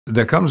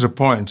There comes a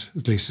point,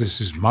 at least this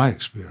is my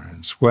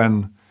experience,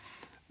 when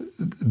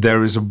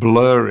there is a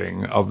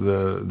blurring of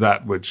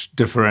that which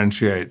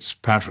differentiates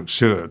Patrick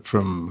Stewart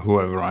from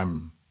whoever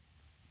I'm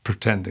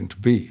pretending to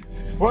be.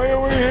 Why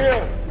are we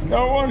here?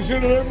 No one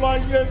should live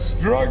like this.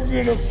 Drugs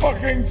in a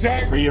fucking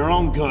tank. For your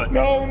own good.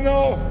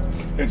 No,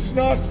 it's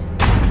not.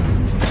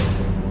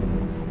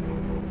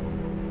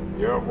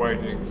 You're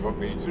waiting for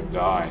me to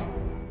die.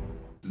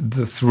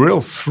 The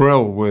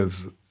thrill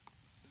with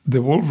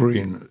the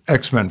Wolverine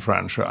X-Men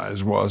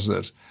franchise was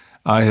that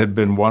I had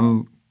been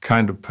one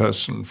kind of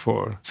person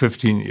for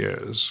 15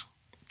 years.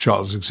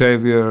 Charles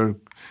Xavier,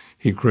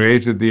 he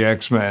created the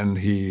X-Men,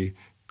 he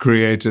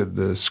created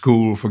the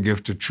school for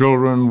gifted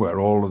children where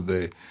all of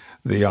the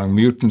young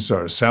mutants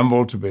are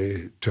assembled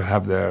to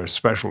have their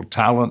special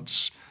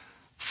talents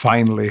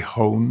finally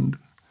honed.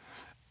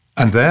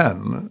 And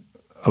then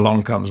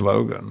along comes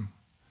Logan,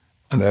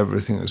 and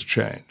everything has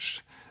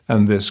changed.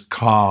 And this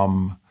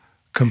calm,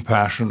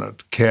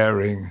 compassionate,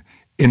 caring,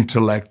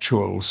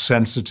 intellectual,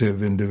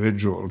 sensitive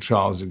individual,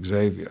 Charles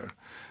Xavier,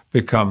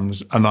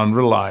 becomes an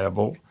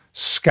unreliable,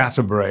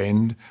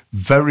 scatterbrained,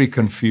 very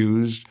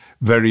confused,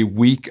 very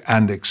weak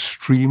and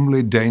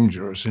extremely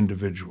dangerous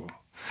individual.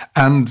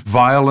 And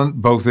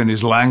violent both in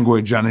his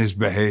language and his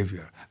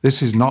behavior.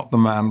 This is not the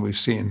man we've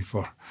seen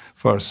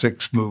for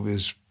 6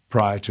 movies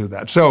prior to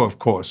that. So, of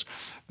course,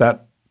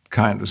 that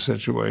kind of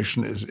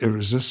situation is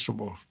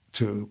irresistible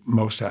to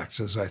most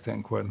actors, I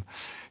think, when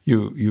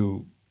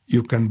you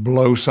can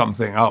blow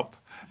something up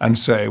and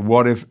say,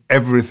 what if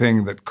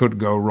everything that could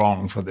go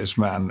wrong for this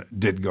man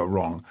did go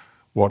wrong?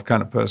 What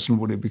kind of person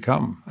would he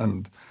become?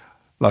 And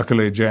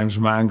luckily, James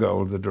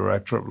Mangold, the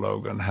director of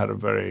Logan, had a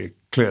very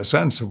clear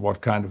sense of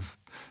what kind of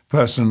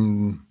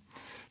person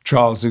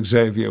Charles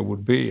Xavier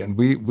would be. And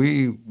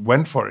we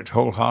went for it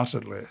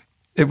wholeheartedly.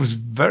 It was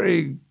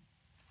very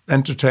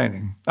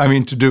entertaining,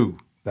 to do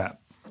that.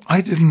 I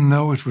didn't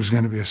know it was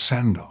going to be a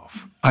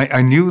send-off.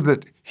 I knew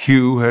that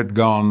Hugh had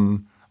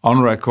gone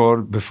on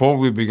record before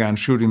we began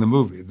shooting the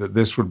movie that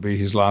this would be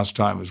his last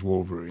time as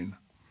Wolverine.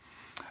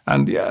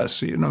 And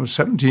yes,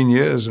 17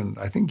 years, and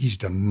I think he's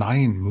done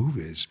 9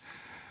 movies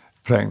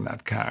playing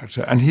that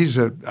character. And he's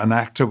an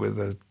actor with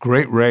a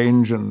great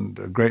range and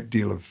a great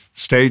deal of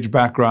stage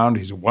background.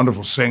 He's a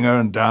wonderful singer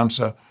and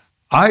dancer.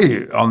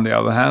 I, on the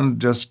other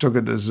hand, just took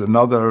it as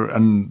another,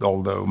 and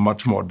although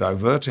much more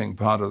diverting,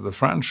 part of the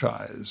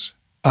franchise.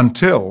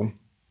 Until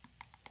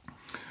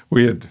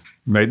we had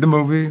made the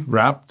movie,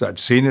 wrapped, I'd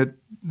seen it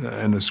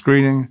in a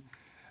screening,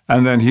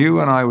 and then Hugh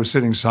and I were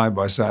sitting side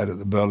by side at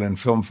the Berlin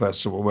Film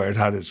Festival where it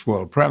had its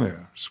world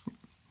premiere.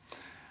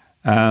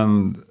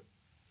 And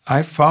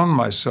I found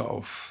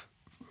myself,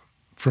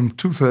 from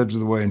 2/3 of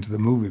the way into the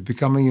movie,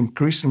 becoming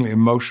increasingly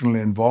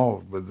emotionally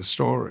involved with the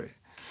story.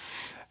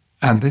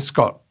 And this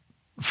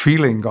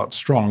feeling got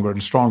stronger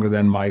and stronger.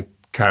 Then my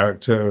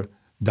character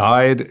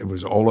died. It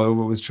was all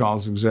over with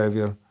Charles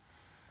Xavier.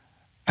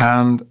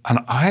 And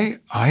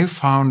I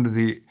found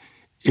the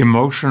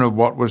emotion of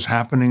what was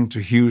happening to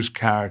Hugh's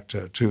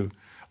character, to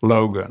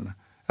Logan,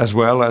 as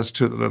well as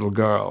to the little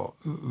girl,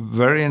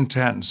 very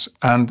intense.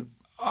 And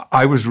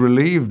I was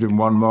relieved in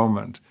one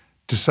moment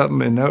to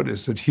suddenly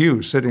notice that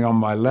Hugh, sitting on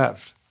my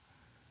left,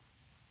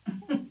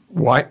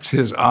 wiped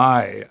his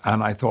eye.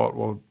 And I thought,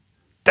 well,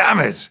 damn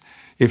it.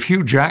 If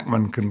Hugh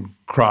Jackman can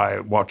cry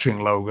watching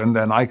Logan,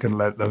 then I can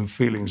let those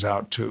feelings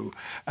out too.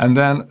 And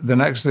then the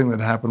next thing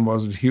that happened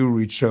was that Hugh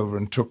reached over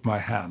and took my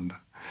hand.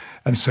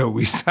 And so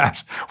we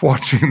sat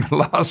watching the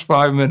last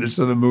 5 minutes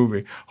of the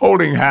movie,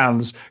 holding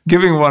hands,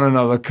 giving one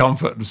another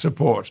comfort and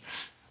support.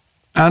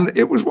 And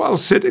it was while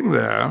sitting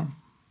there,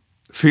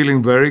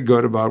 feeling very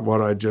good about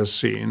what I'd just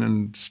seen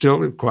and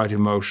still quite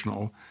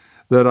emotional,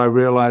 that I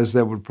realized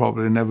there would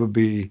probably never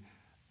be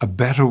a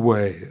better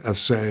way of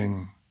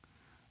saying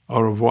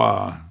au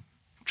revoir,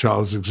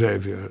 Charles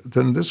Xavier,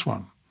 than this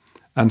one.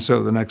 And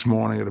so the next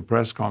morning at a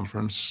press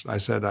conference, I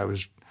said I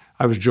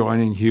was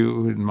joining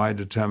Hugh in my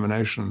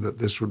determination that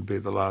this would be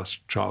the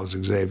last Charles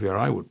Xavier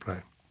I would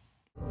play.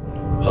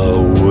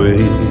 Away.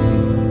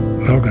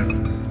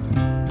 Logan,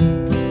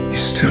 you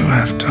still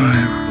have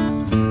time.